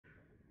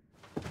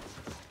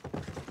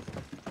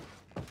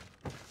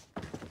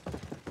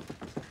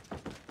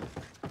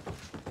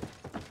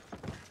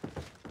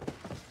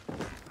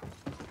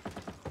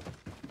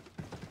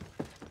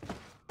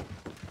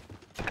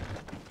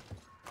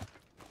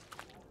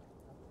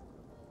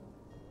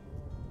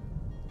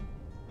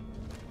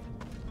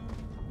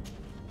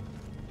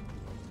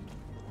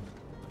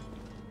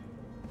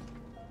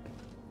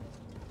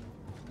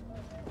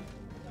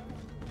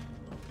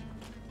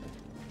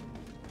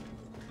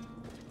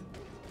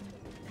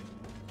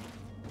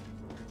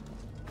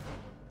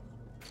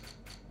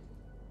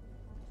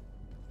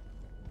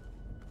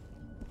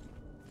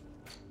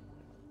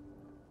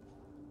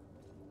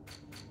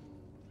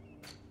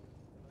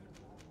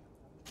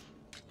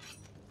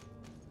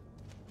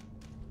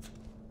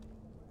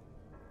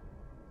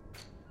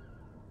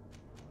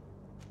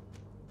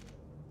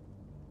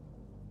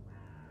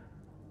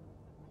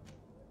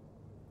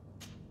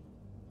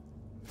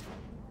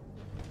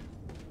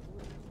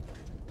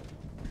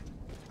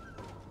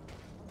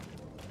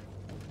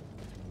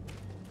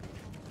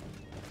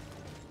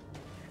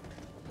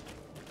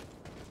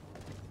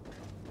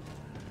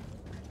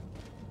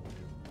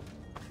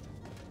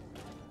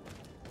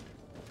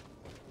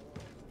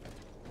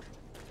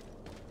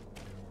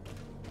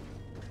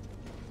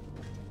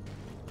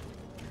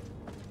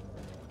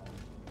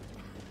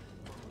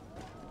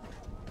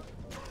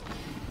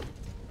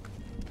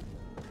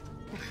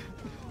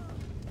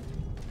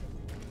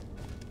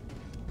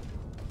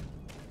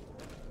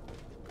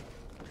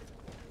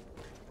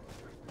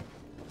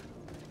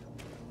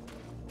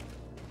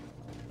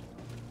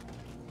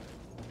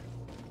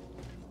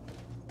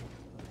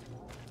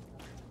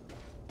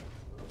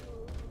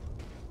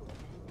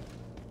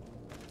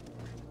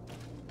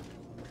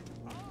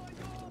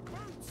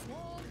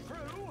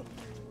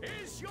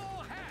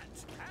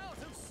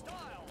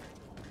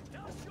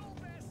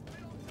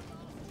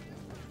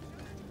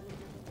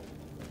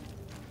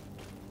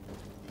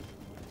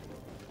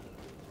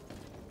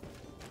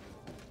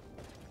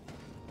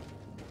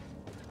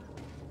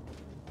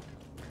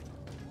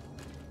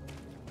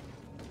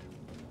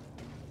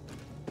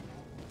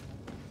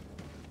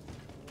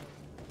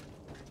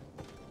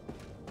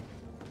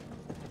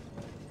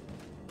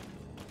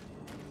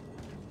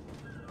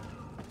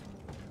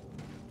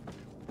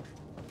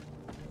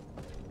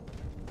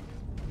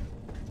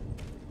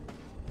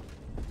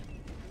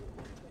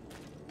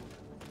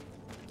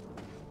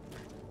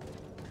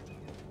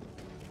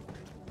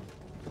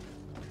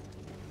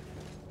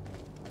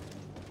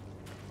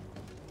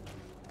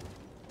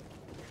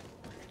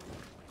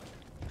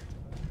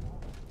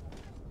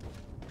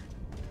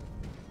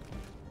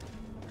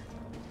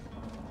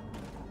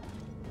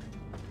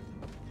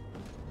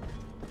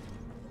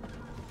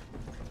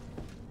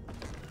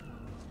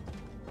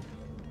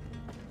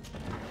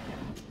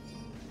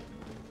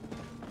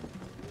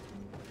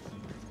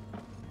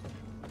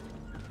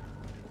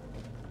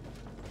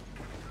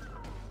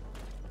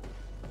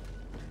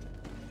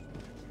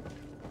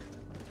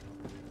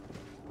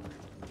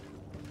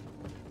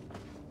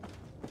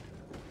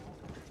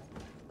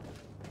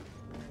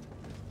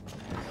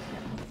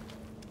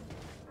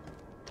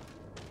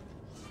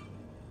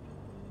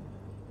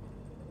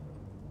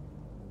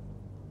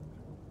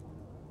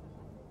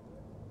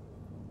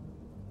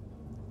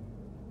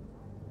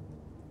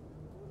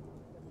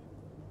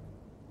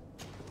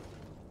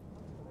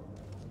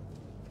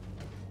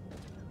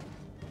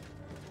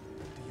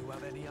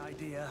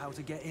idea how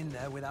to get in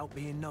there without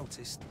being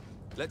noticed?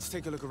 Let's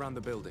take a look around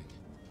the building.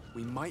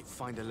 We might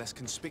find a less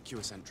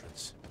conspicuous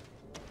entrance.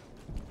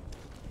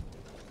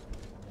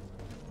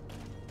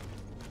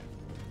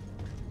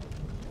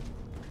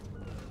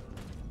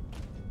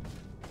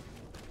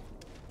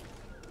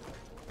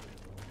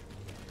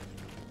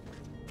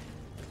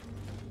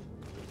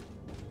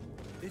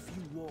 If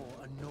you wore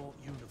a Naut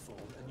uniform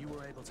and you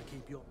were able to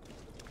keep your...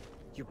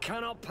 You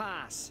cannot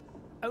pass.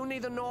 Only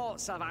the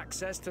Nauts have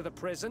access to the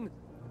prison.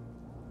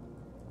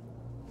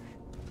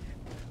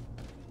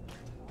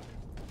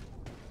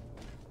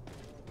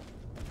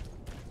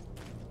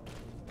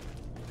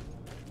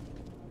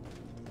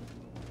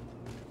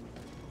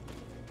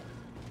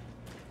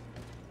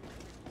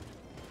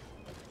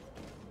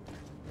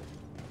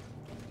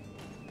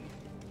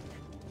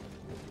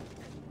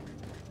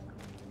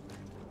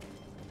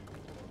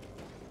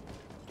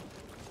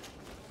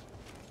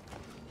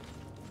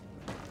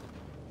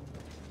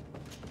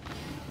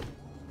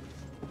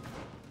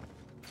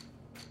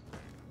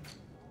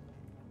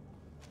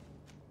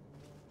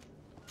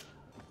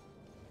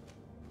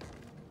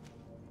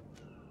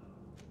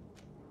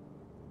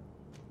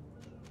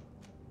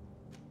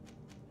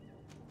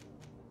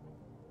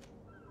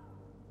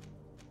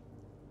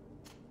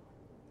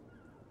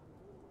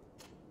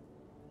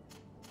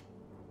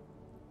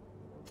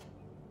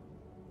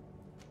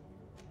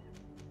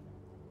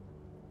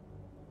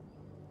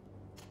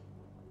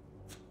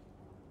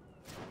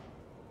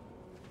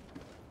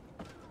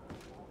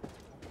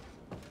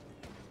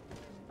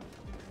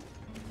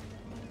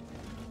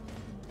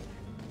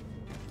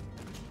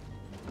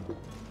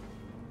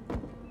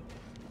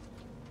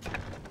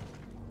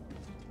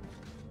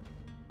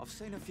 I've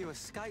seen a few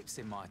escapes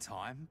in my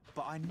time,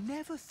 but I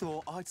never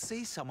thought I'd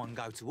see someone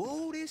go to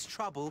all this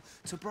trouble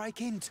to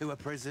break into a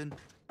prison.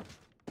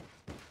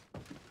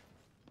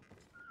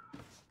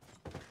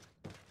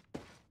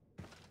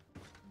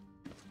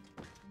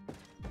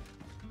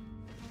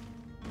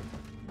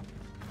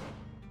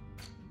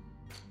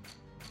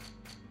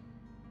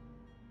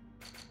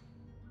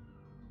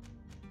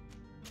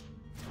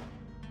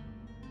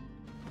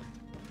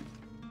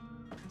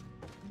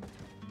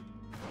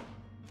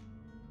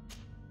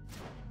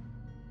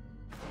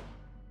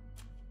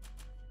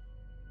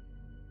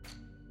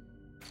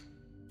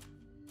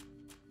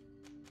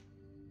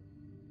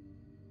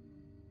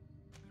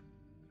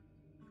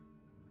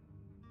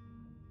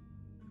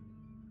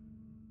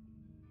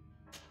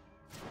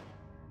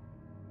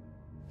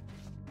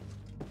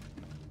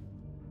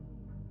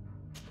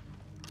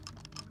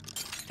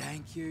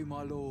 Thank you,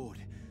 my lord.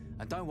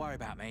 And don't worry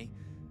about me.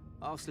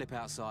 I'll slip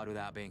outside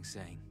without being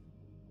seen.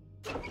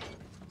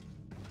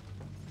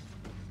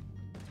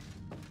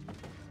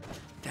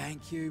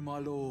 Thank you, my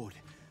lord.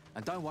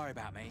 And don't worry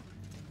about me.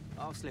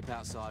 I'll slip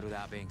outside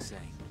without being seen.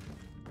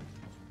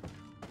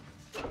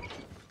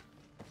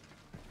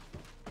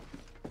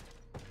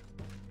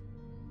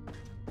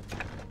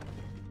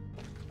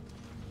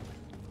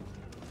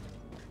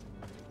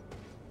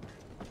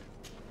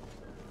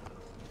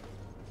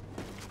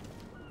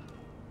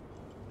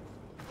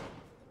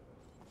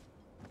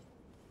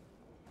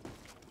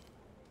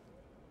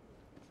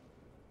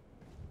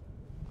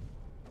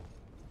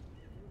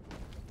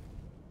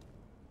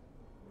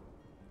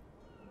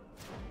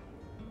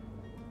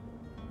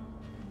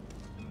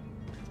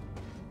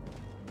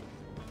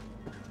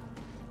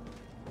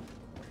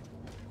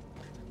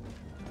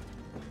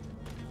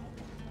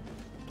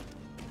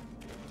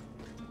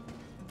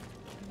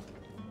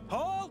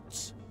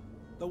 Halt!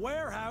 The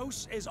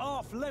warehouse is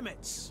off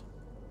limits.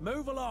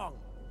 Move along.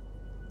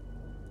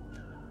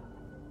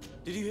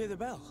 Did you hear the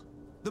bell?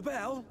 The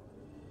bell?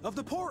 Of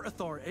the port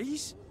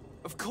authorities?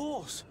 Of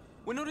course.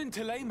 We're not in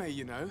Thélème,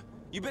 you know.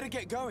 You better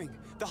get going.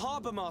 The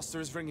harbour master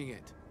is ringing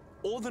it.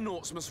 All the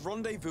Nauts must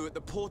rendezvous at the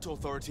port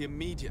authority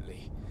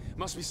immediately.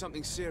 Must be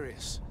something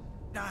serious.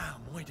 Damn,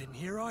 I didn't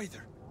hear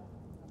either.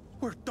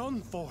 We're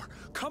done for.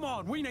 Come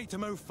on, we need to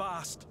move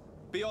fast.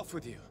 Be off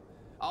with you.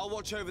 I'll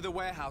watch over the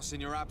warehouse in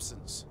your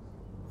absence.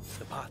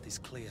 The path is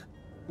clear.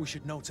 We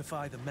should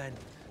notify the men.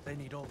 They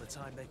need all the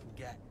time they can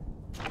get.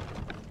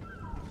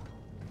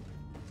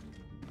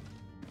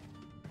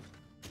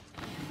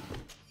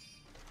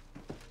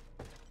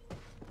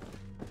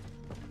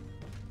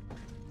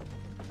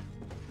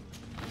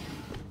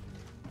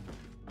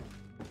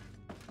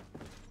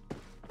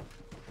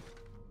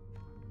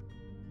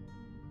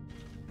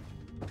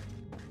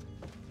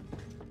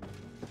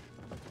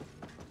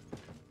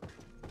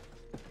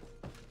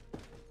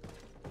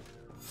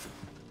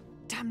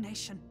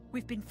 Damnation!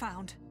 We've been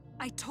found.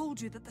 I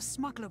told you that the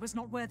smuggler was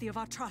not worthy of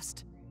our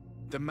trust.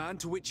 The man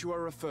to which you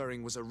are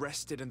referring was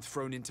arrested and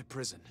thrown into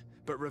prison,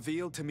 but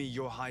revealed to me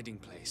your hiding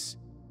place.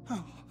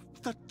 Oh,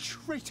 the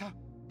traitor!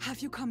 Have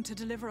you come to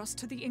deliver us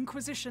to the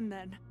Inquisition,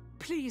 then?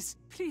 Please,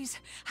 please,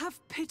 have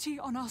pity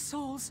on our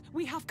souls.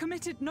 We have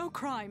committed no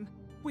crime.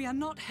 We are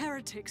not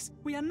heretics.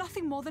 We are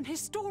nothing more than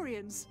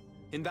historians.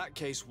 In that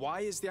case,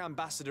 why is the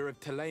ambassador of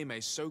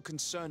Thélème so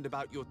concerned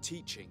about your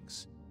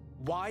teachings?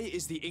 Why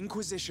is the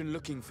Inquisition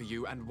looking for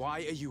you, and why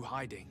are you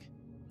hiding?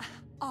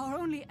 Our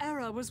only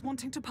error was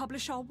wanting to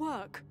publish our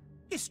work.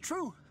 It's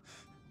true.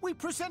 We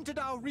presented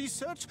our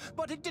research,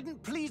 but it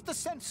didn't please the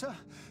censor.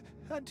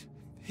 And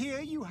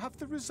here you have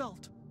the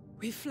result.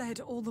 We fled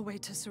all the way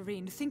to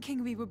Serene,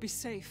 thinking we would be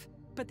safe.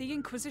 But the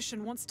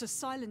Inquisition wants to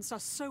silence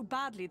us so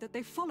badly that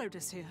they followed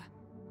us here.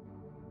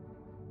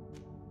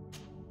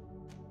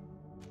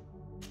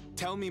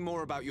 Tell me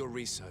more about your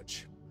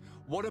research.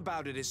 What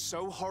about it is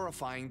so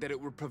horrifying that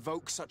it would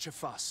provoke such a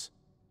fuss?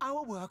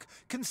 Our work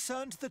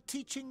concerned the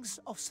teachings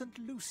of St.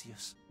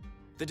 Lucius.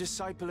 The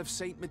disciple of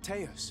Saint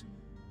Matthias?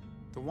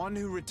 The one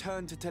who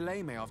returned to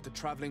Thélème after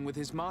traveling with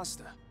his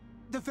master?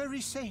 The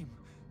very same.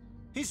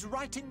 His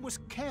writing was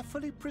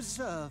carefully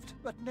preserved,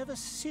 but never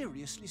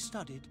seriously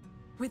studied.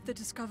 With the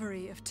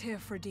discovery of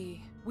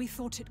Teofredi, we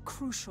thought it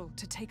crucial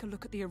to take a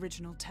look at the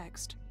original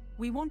text.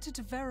 We wanted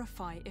to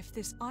verify if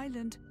this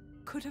island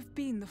could have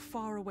been the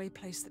faraway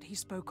place that he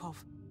spoke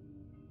of.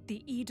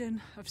 The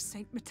Eden of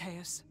Saint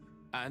Matthias.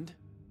 And?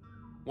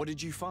 What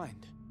did you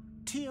find?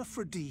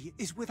 Teofredi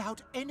is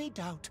without any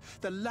doubt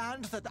the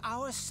land that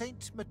our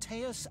Saint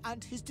Matthias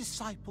and his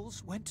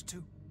disciples went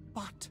to.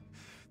 But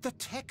the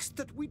text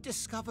that we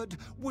discovered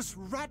was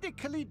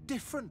radically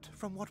different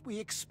from what we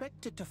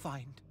expected to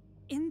find.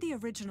 In the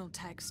original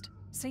text,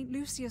 St.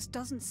 Lucius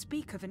doesn't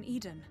speak of an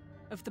Eden,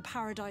 of the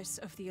paradise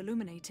of the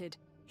illuminated.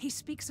 He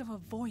speaks of a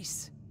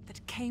voice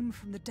that came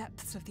from the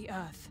depths of the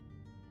earth,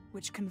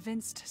 which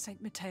convinced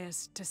St.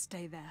 Matthias to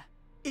stay there.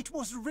 It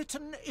was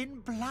written in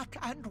black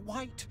and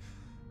white,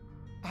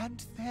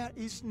 and there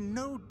is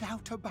no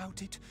doubt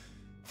about it.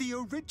 The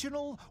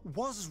original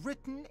was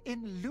written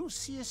in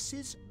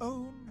Lucius's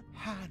own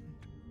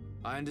hand.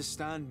 I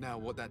understand now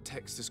what that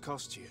text has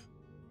cost you.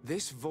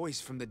 This voice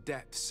from the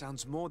depths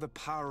sounds more the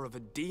power of a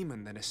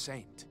demon than a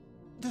saint.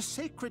 The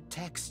sacred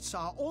texts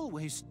are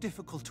always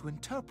difficult to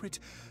interpret,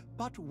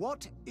 but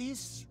what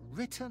is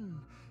written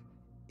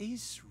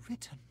is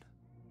written.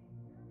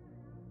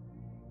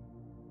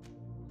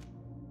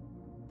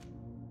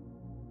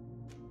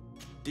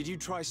 Did you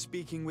try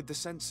speaking with the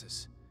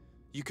censors?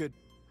 You could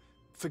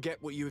forget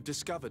what you have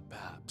discovered,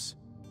 perhaps.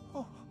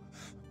 Oh,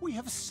 we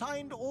have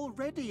signed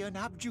already an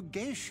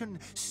abjugation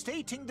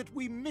stating that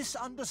we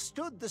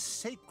misunderstood the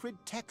sacred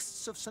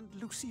texts of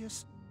St.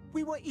 Lucius.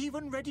 We were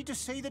even ready to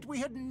say that we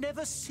had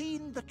never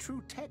seen the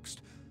true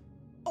text,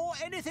 or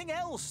anything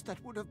else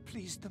that would have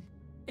pleased them.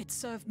 It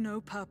served no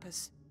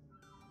purpose.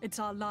 It's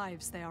our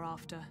lives they are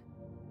after.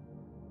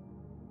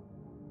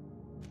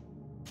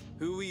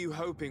 Who were you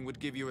hoping would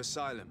give you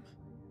asylum?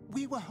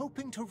 We were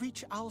hoping to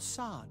reach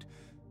Al-Sad.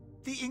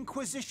 The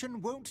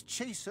Inquisition won't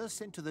chase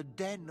us into the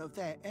den of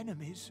their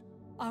enemies.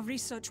 Our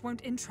research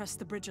won't interest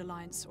the Bridge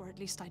Alliance, or at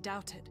least I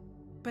doubt it.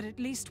 But at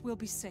least we'll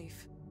be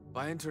safe.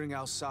 By entering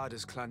Al-Sad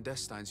as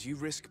clandestines, you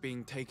risk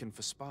being taken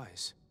for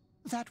spies.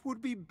 That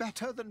would be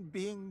better than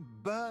being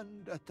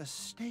burned at the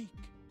stake.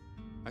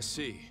 I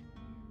see.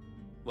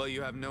 Well,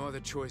 you have no other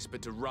choice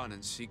but to run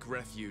and seek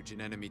refuge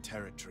in enemy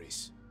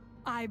territories.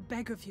 I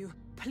beg of you,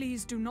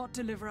 please do not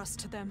deliver us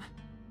to them.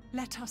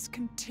 Let us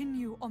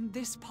continue on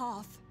this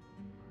path.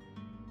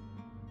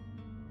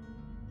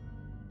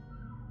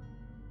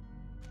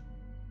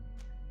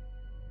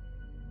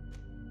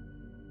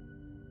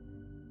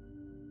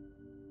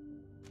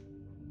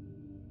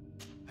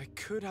 I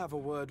could have a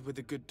word with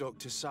the good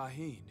Dr.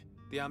 Sahin,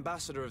 the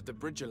ambassador of the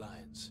Bridge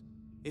Alliance.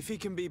 If he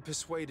can be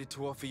persuaded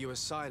to offer you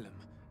asylum,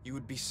 you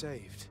would be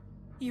saved.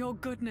 Your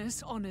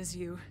goodness honors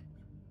you.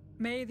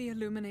 May the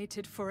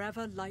Illuminated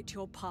forever light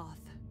your path.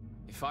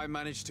 If I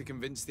manage to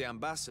convince the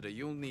ambassador,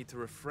 you'll need to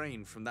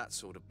refrain from that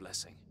sort of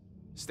blessing.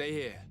 Stay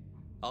here.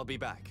 I'll be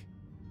back.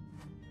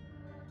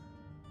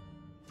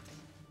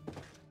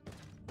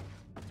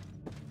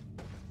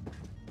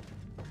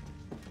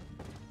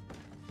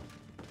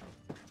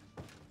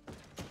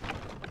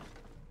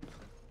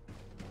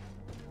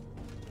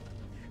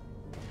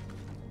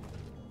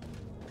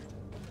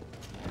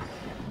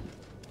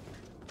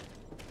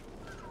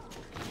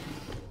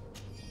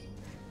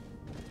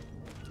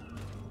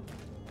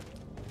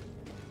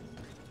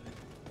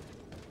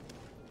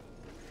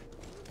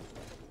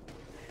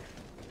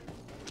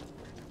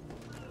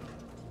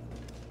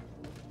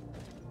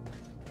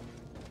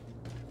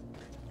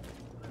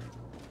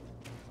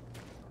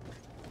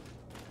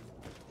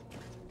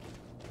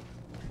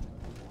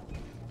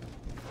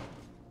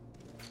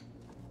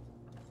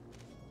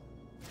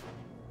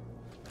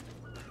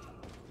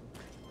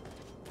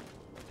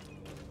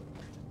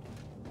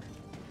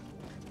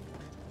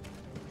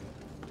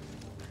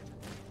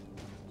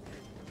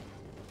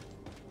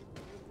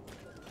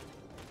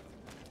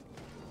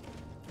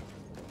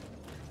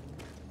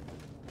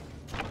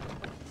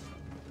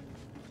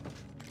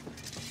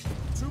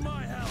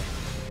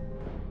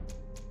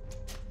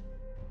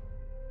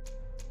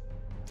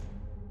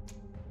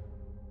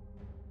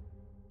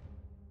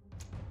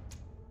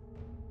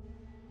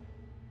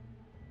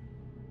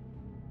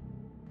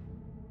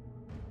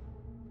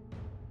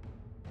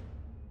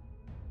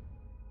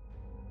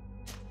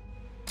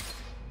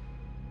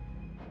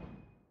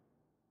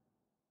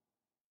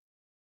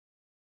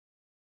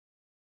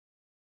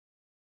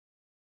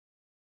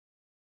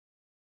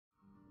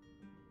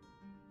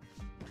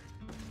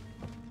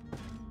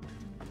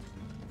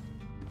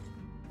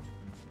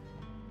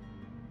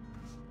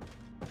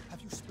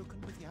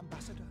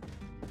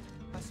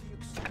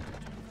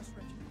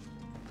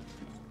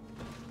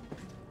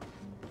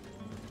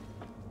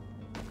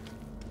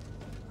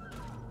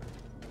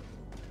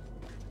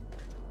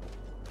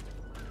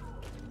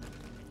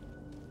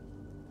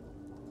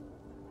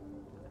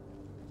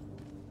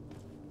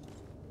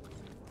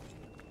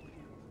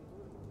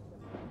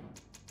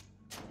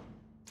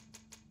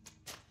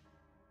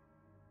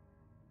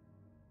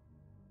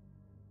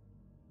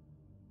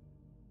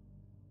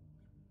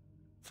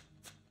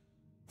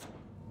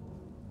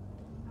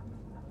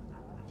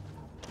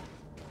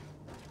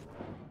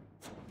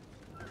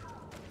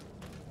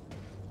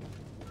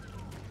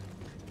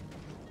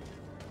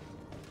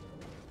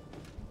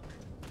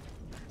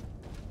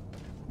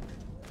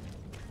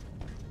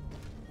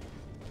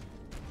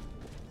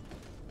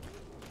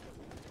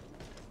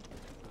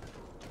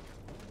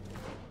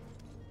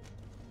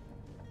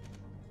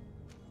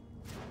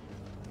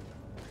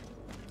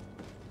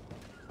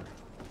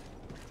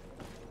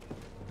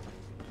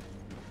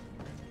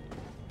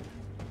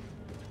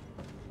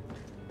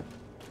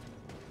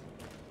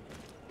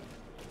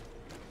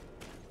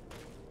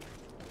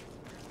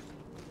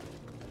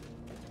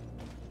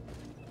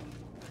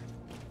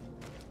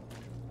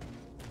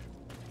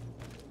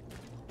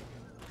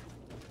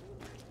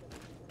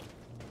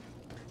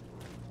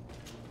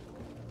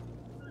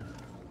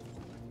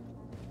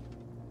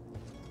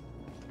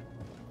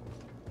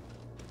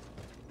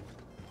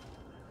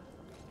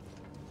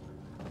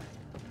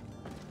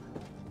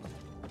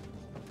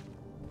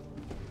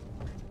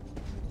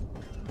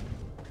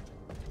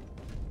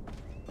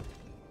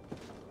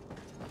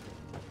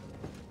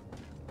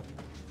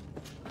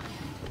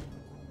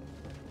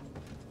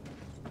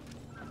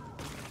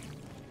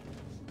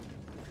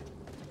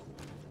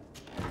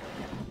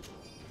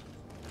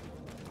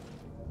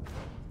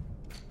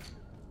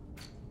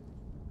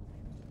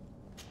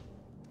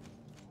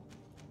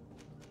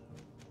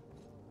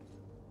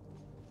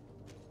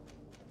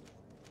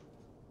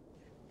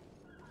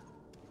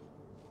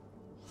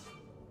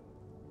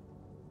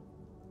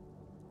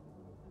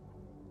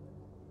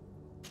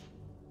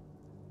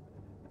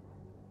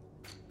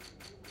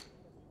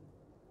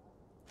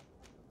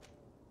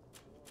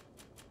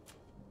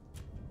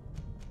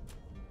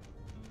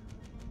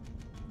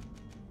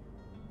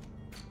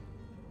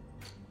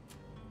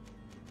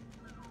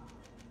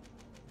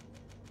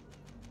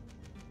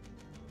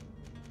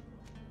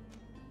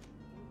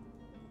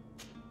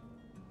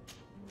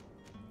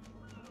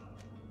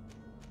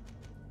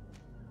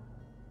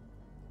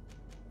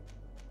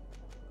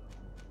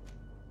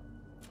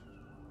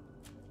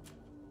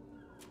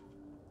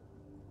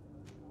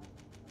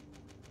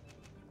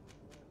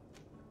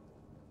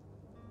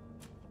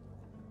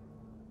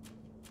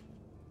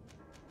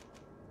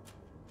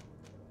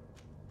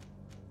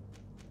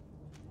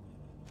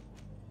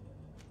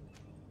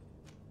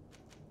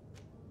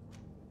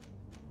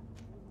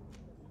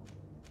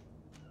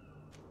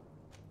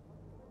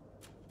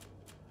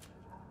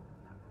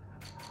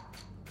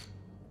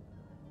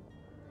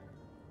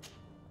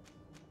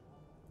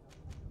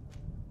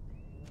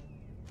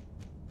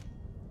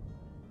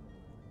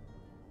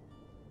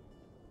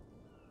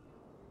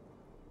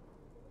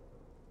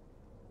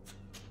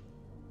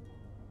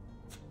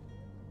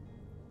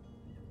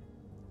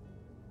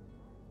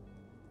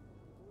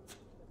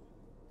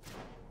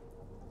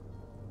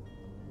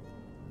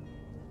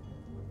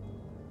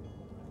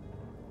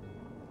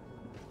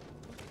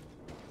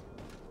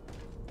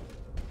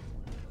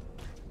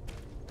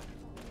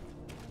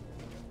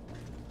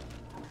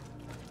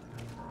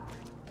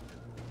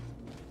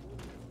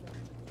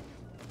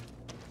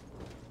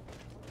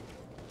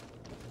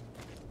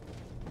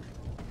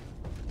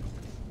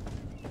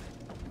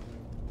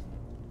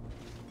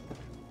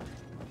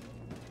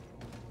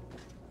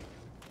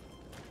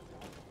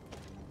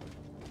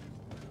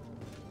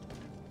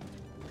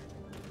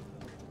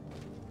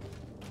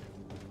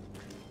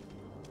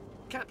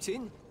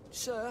 Captain,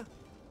 sir,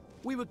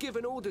 we were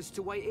given orders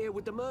to wait here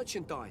with the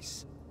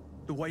merchandise.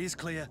 The way is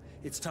clear.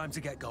 It's time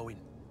to get going.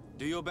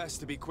 Do your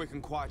best to be quick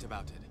and quiet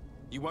about it.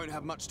 You won't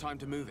have much time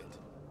to move it.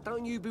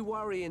 Don't you be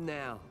worrying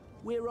now.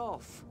 We're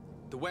off.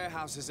 The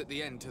warehouse is at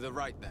the end to the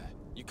right there.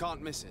 You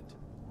can't miss it.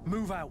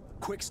 Move out.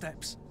 Quick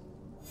steps.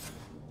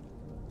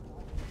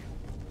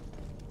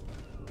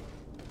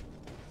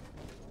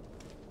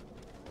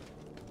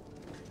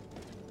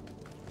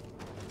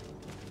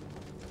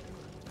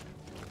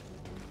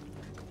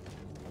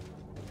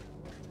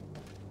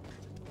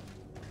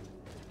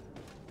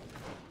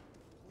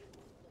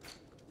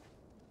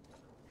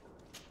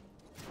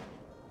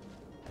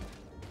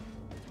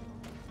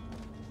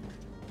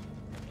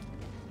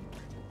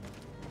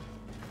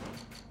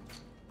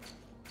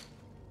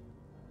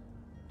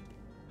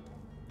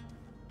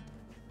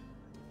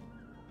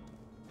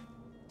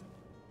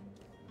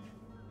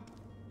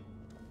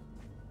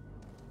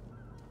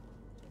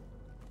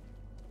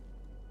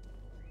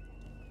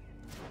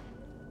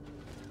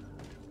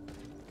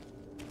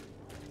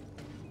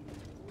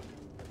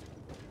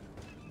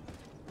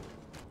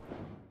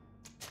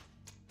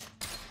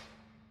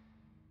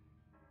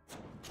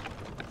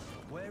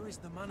 Where is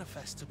the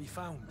manifest to be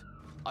found?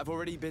 I've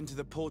already been to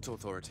the port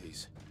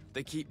authorities.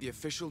 They keep the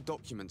official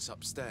documents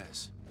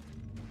upstairs.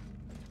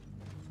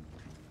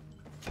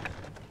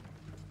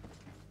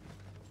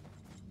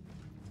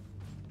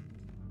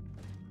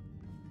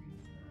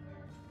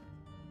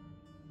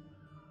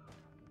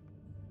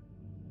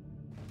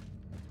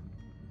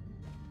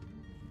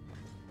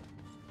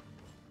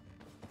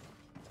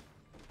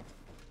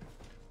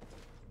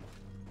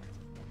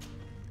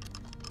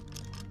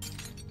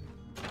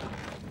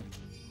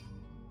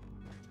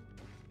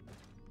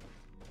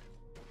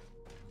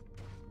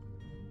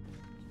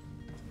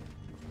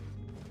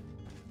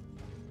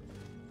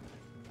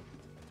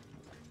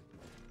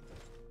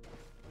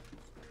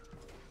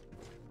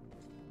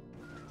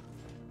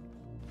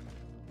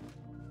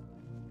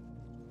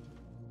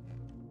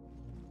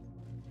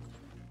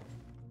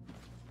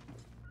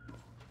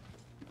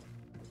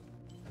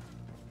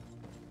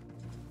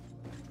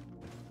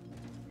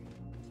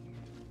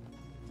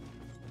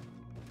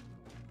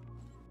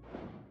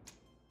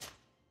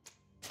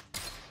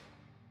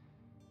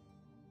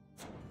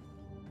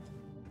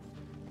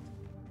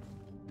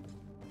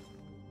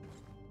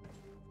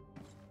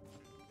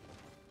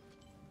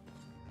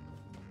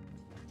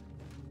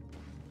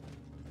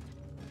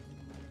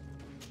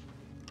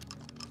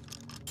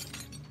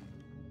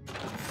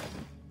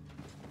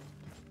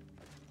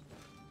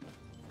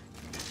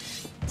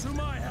 To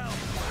my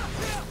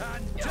help!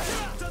 And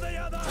death to the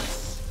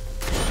others!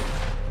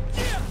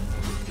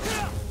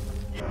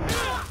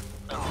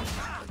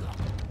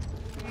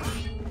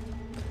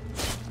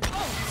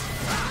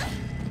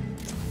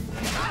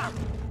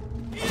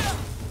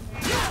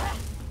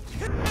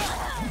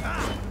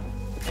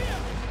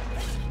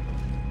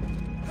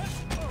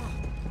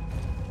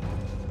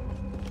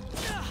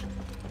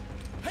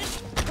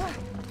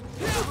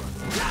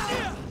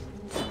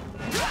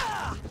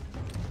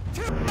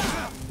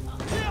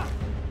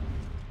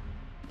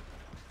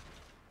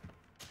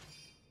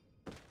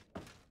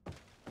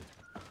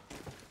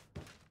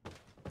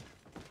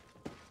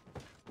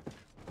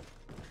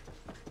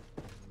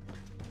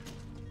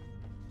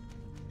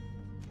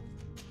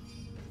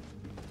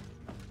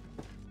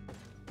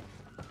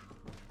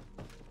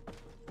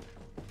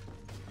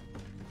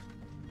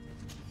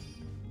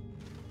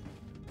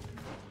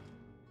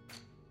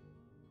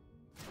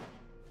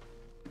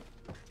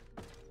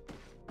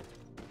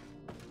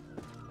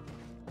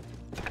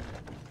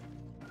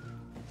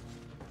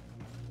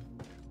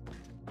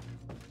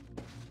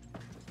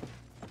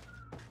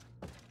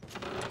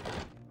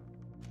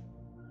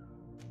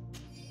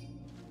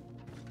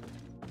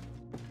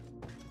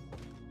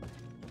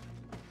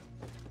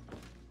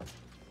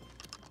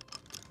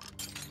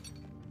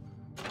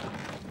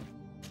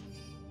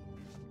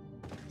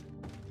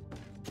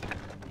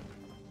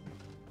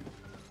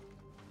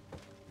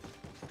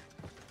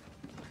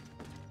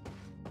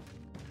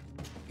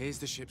 Here's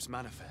the ship's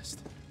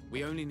manifest.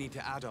 We only need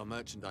to add our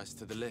merchandise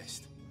to the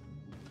list.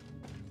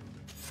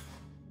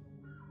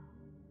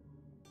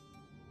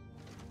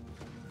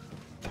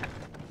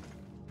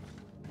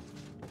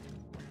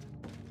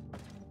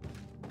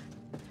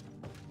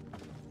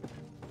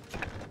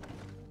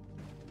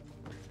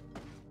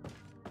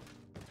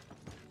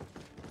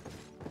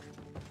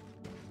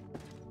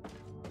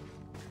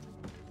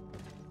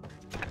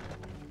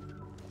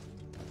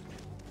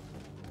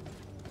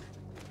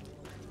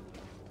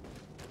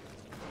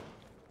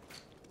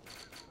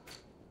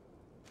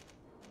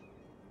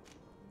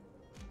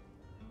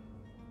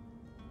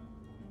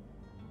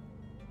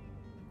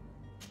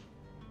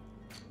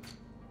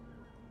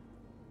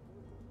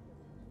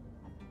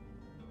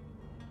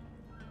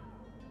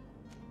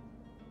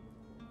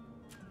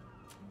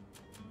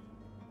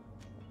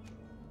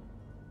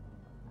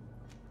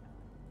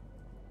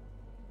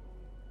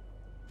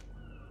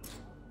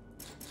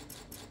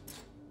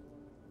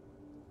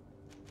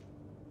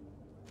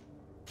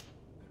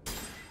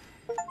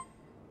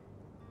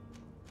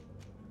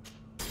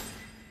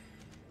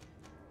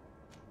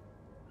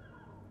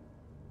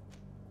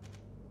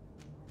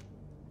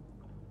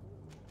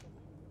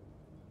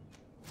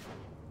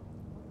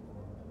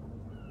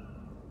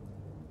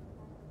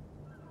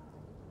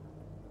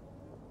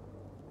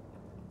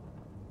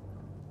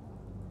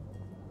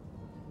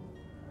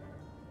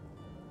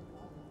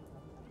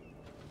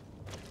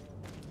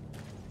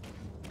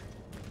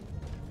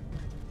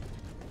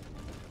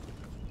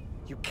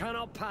 It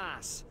cannot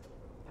pass.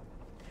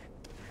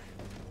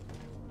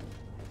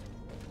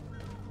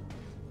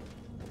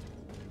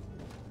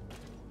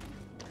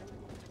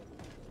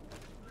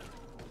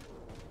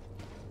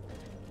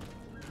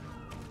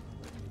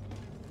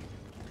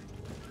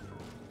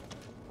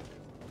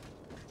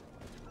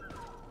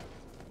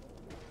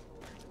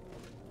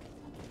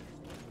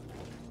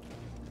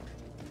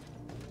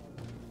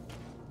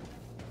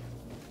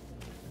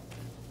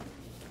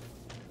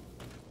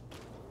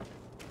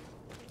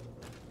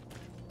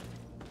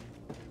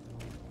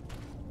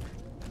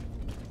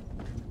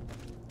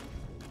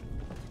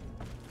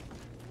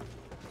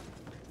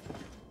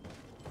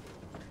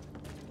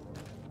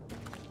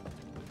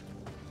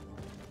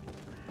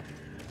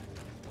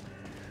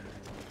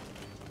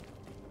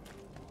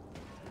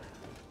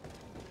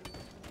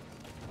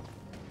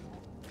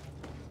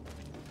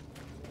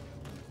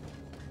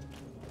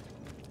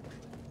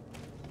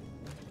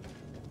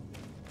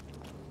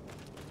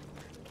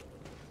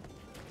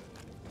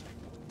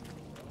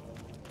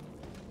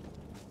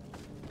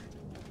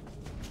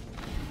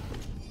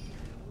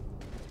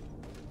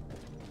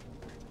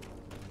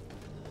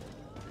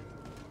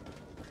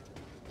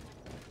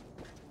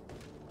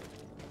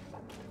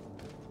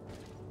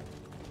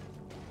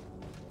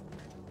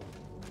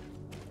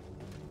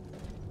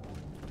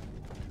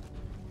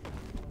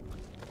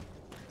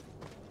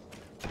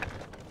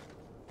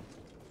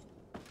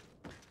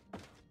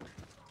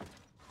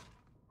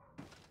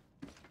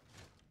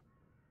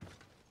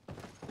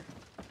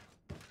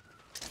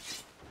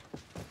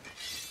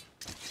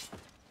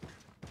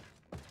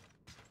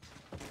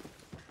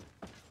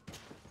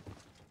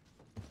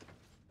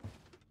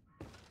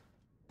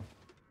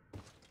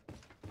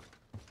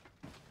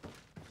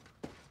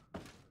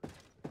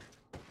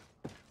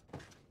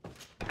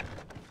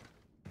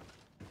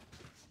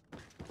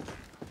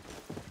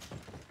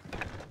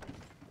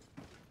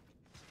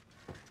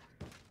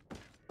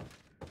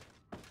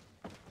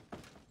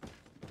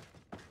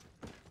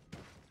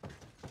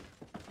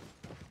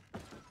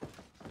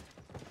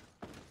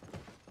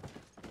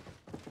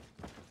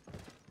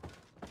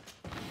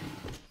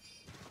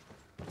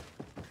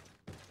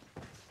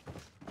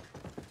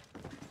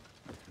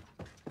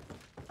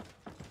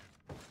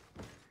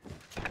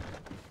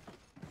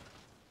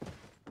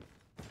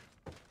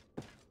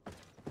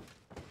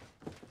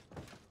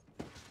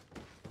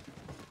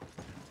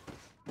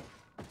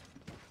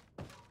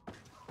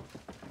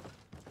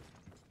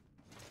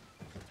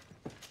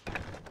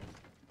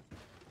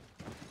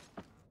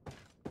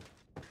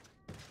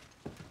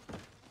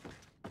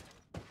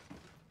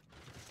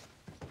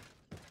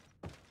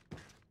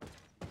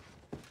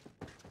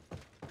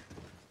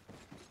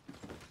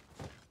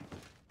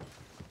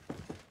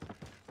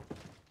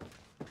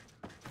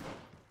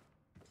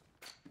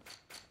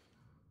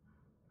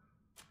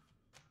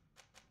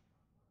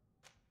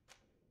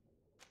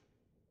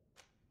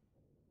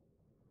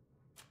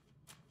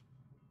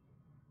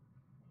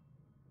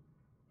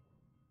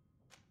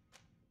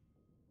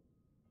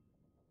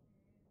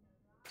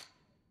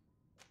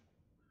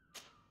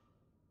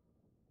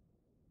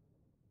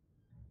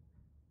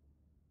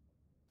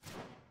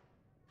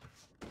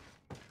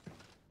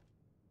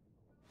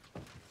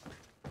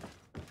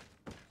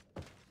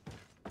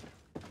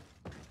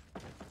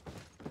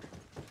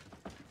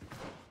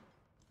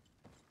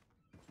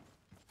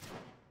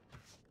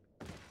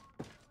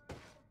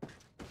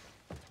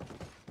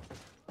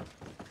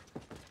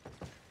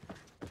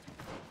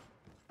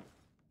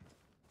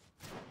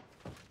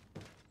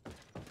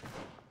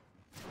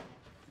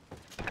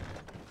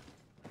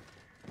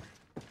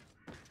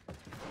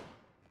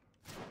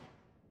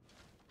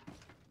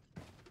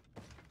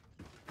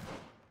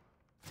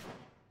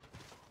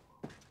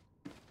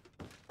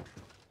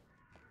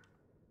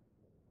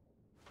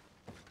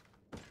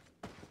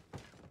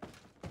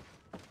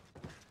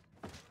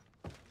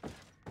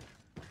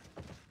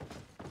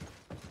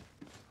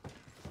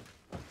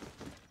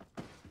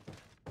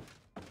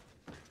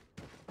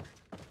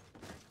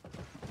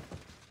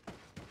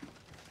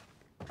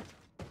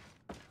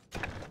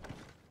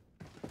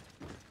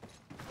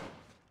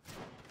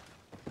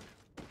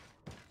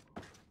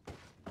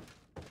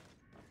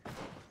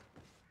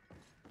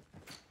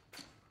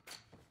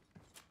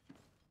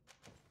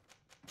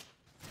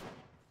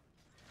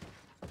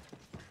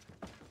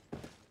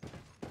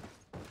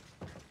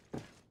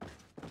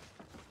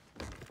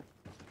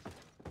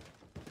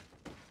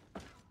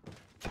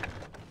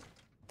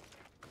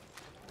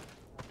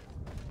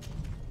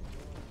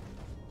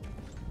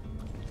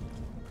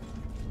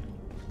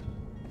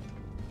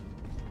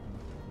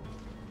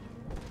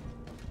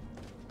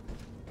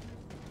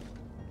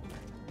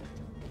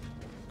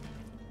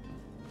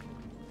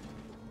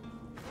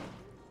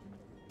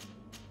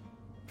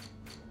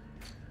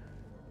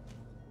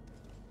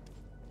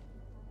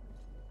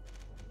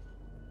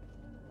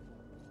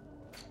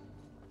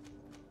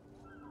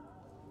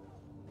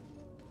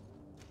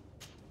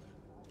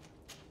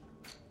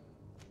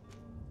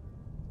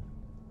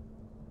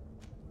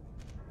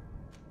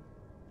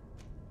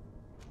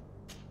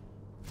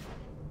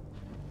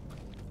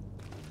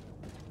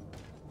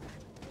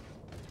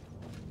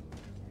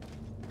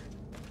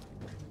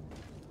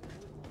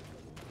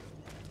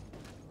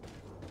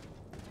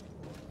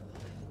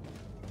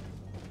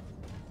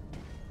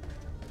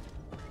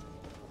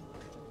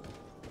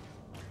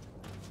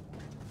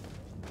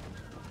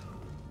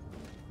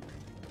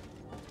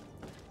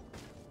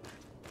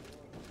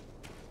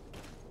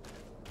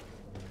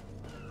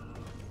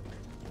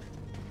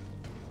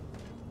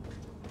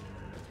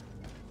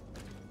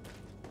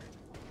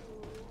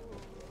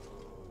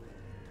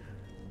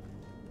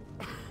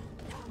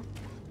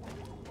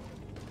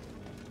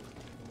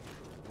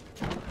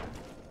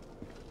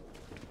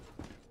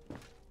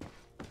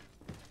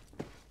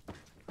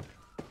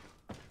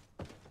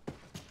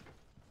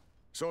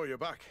 So you're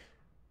back.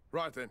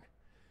 Right then.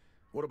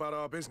 What about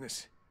our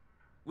business?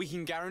 We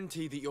can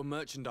guarantee that your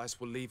merchandise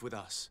will leave with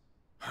us.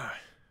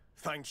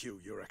 Thank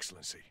you, Your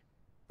Excellency.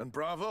 And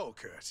bravo,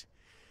 Kurt.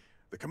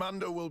 The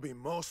Commander will be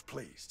most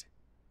pleased.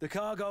 The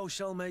cargo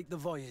shall make the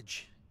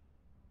voyage.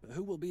 But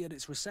who will be at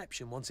its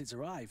reception once it's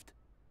arrived?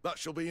 That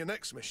shall be your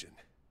next mission.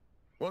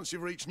 Once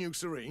you've reached New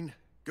Serene,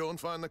 go and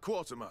find the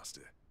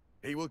Quartermaster.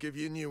 He will give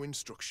you new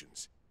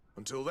instructions.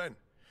 Until then,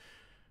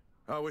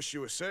 I wish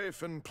you a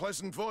safe and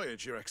pleasant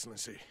voyage, Your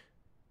Excellency.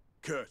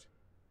 Kurt,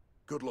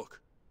 good luck.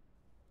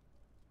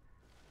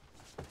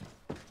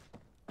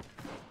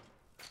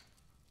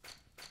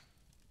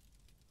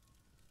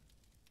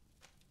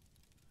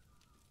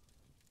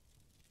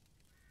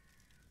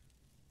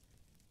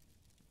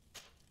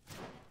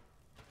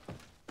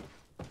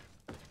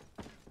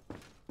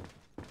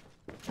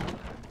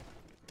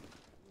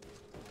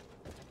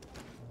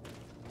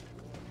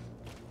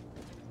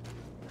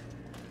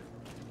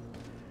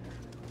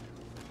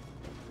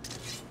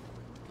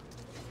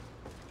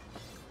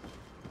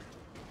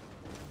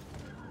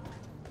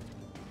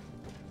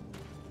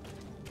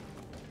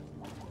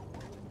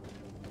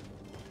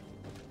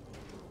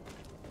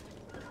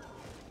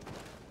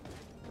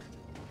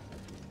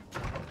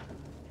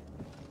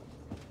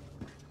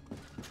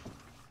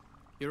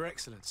 Your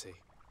Excellency.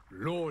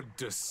 Lord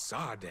de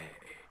Sade.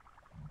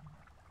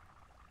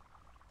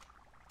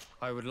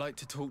 I would like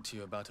to talk to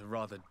you about a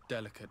rather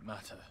delicate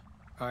matter.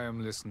 I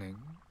am listening.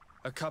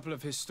 A couple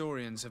of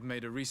historians have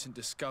made a recent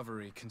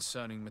discovery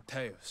concerning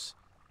Mateus,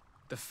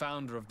 the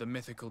founder of the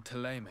mythical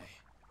Thélème.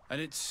 And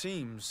it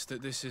seems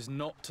that this is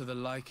not to the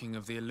liking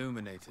of the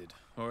Illuminated,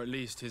 or at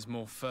least his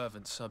more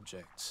fervent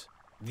subjects.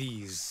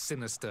 These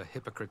sinister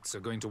hypocrites are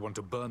going to want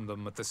to burn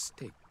them at the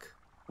stake.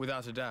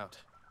 Without a doubt.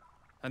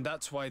 And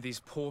that's why these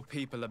poor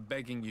people are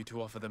begging you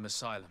to offer them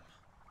asylum.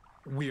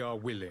 We are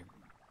willing.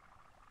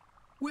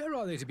 Where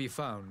are they to be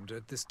found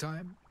at this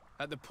time?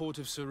 At the port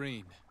of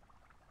Serene.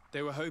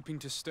 They were hoping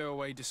to stow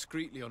away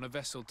discreetly on a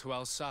vessel to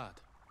Al-Sad.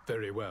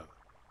 Very well.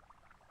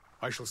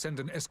 I shall send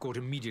an escort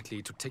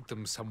immediately to take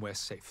them somewhere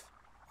safe.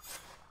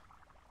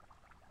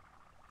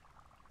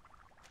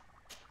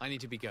 I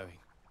need to be going.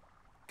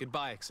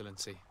 Goodbye,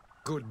 Excellency.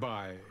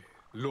 Goodbye,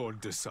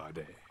 Lord de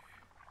Sade.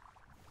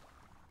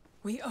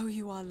 We owe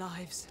you our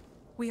lives.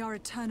 We are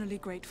eternally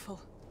grateful.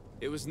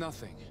 It was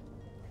nothing.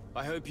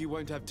 I hope you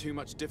won't have too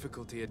much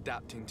difficulty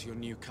adapting to your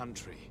new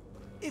country.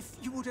 If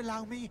you would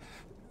allow me,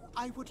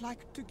 I would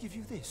like to give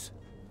you this.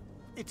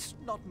 It's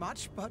not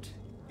much, but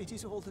it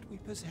is all that we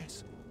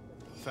possess.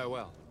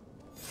 Farewell.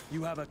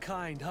 You have a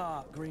kind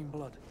heart,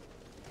 Greenblood.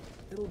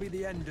 It'll be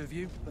the end of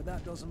you, but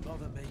that doesn't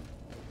bother me.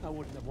 I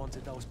wouldn't have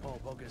wanted those poor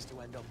buggers to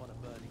end up on a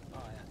burning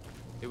pyre.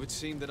 It would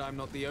seem that I'm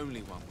not the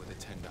only one with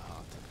a tender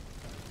heart.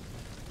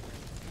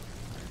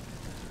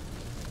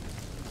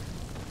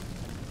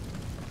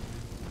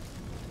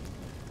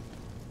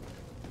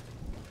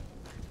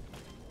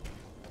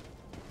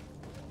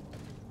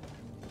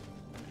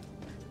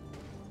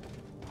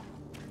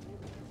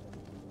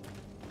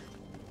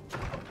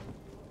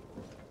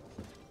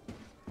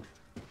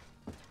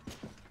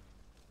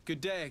 Good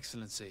day,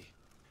 Excellency.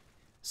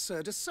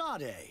 Sir de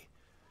Sade,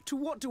 to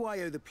what do I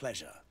owe the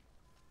pleasure?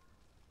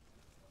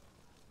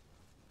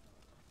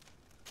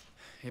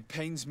 It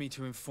pains me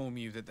to inform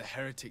you that the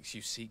heretics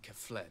you seek have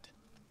fled.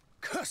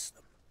 Curse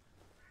them!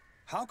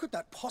 How could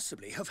that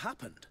possibly have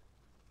happened?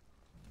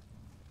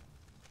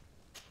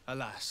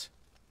 Alas,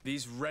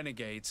 these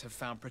renegades have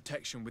found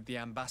protection with the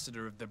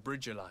ambassador of the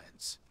Bridge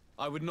Alliance.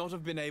 I would not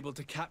have been able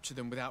to capture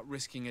them without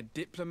risking a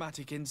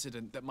diplomatic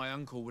incident that my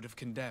uncle would have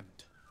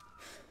condemned.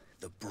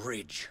 The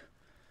bridge.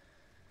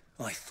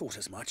 I thought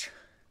as much.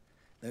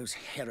 Those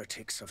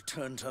heretics have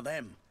turned to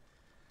them.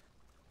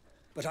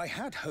 But I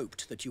had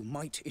hoped that you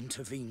might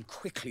intervene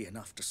quickly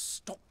enough to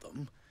stop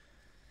them.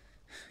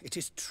 It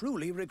is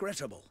truly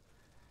regrettable.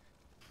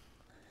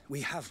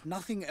 We have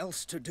nothing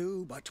else to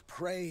do but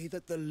pray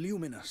that the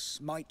Luminous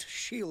might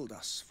shield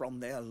us from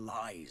their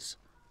lies.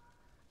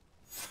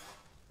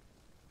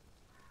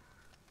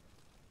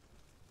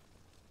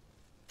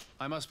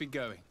 I must be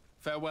going.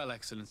 Farewell,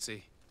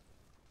 Excellency.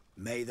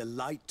 May the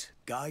light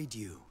guide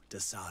you, de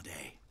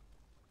Sade.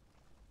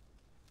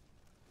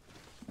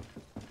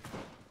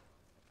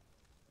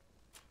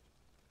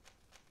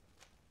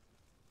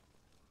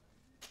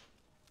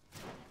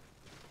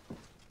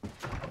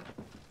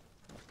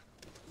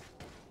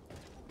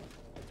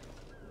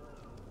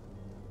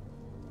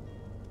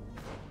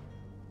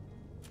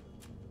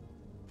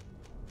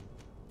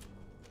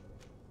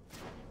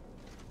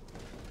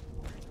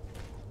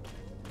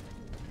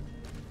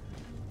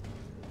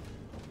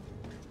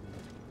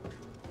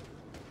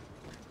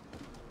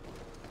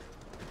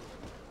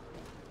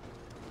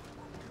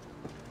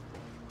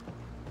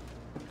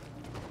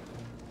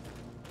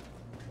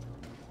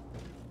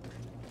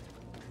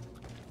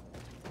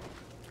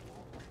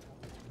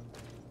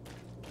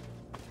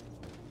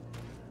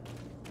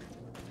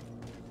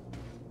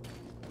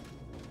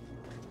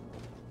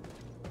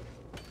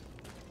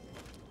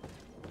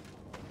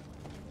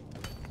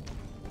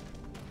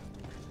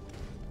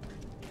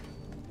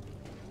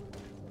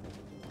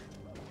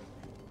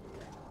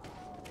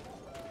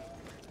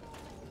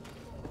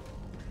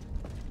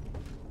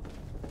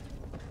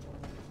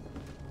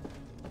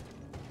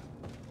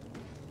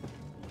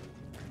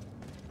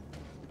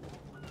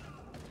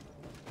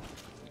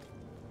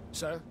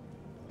 sir?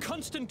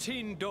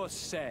 Constantine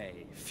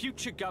d'Orsay,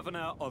 future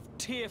governor of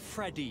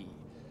Tir-Fredi.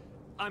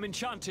 I'm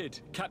enchanted,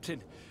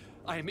 Captain.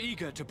 I am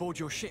eager to board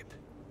your ship.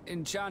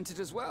 Enchanted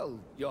as well,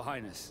 Your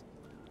Highness.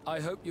 I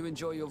hope you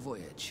enjoy your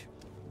voyage.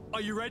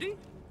 Are you ready?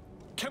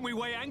 Can we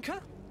weigh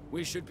anchor?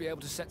 We should be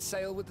able to set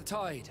sail with the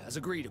tide, as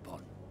agreed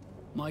upon.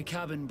 My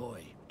cabin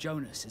boy,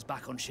 Jonas, is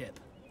back on ship.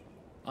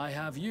 I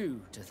have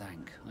you to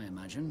thank, I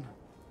imagine.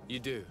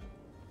 You do.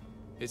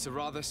 It's a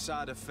rather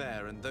sad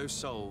affair, and though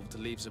solved,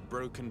 leaves a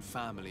broken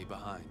family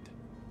behind.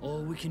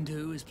 All we can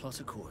do is plot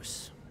a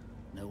course.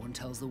 No one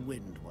tells the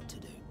wind what to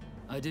do.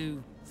 I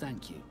do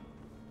thank you.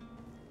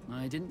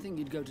 I didn't think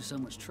you'd go to so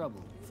much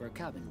trouble for a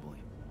cabin boy.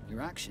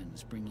 Your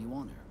actions bring you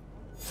honor.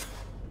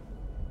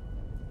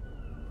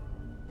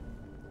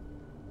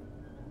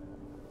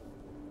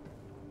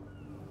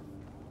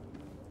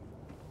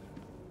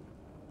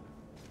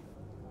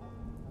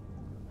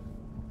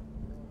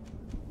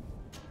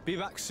 Be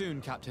back soon,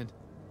 Captain.